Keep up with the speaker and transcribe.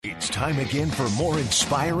Time again for more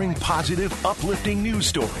inspiring, positive, uplifting news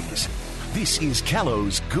stories. This is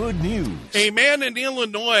Kello's Good News. A man in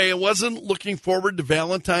Illinois wasn't looking forward to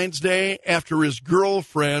Valentine's Day after his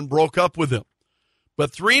girlfriend broke up with him.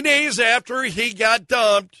 But 3 days after he got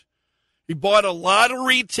dumped, he bought a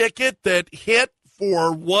lottery ticket that hit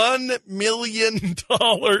for $1 million.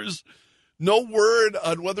 No word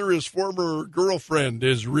on whether his former girlfriend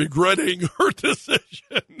is regretting her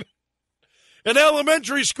decision. An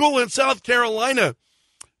elementary school in South Carolina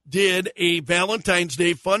did a Valentine's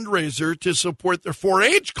Day fundraiser to support their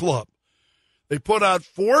 4-H club. They put out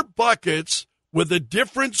 4 buckets with a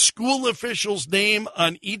different school official's name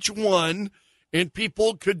on each one, and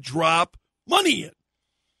people could drop money in.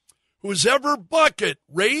 Whoever bucket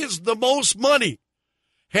raised the most money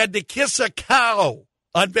had to kiss a cow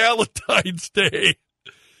on Valentine's Day.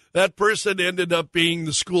 That person ended up being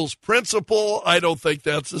the school's principal. I don't think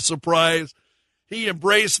that's a surprise. He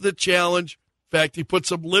embraced the challenge. In fact, he put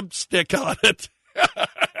some lipstick on it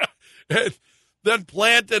and then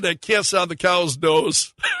planted a kiss on the cow's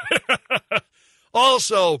nose.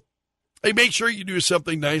 Also, hey, make sure you do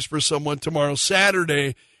something nice for someone tomorrow.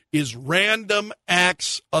 Saturday is Random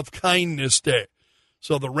Acts of Kindness Day.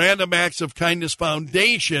 So the Random Acts of Kindness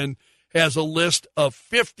Foundation has a list of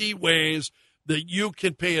 50 ways that you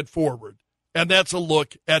can pay it forward. And that's a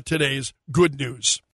look at today's good news.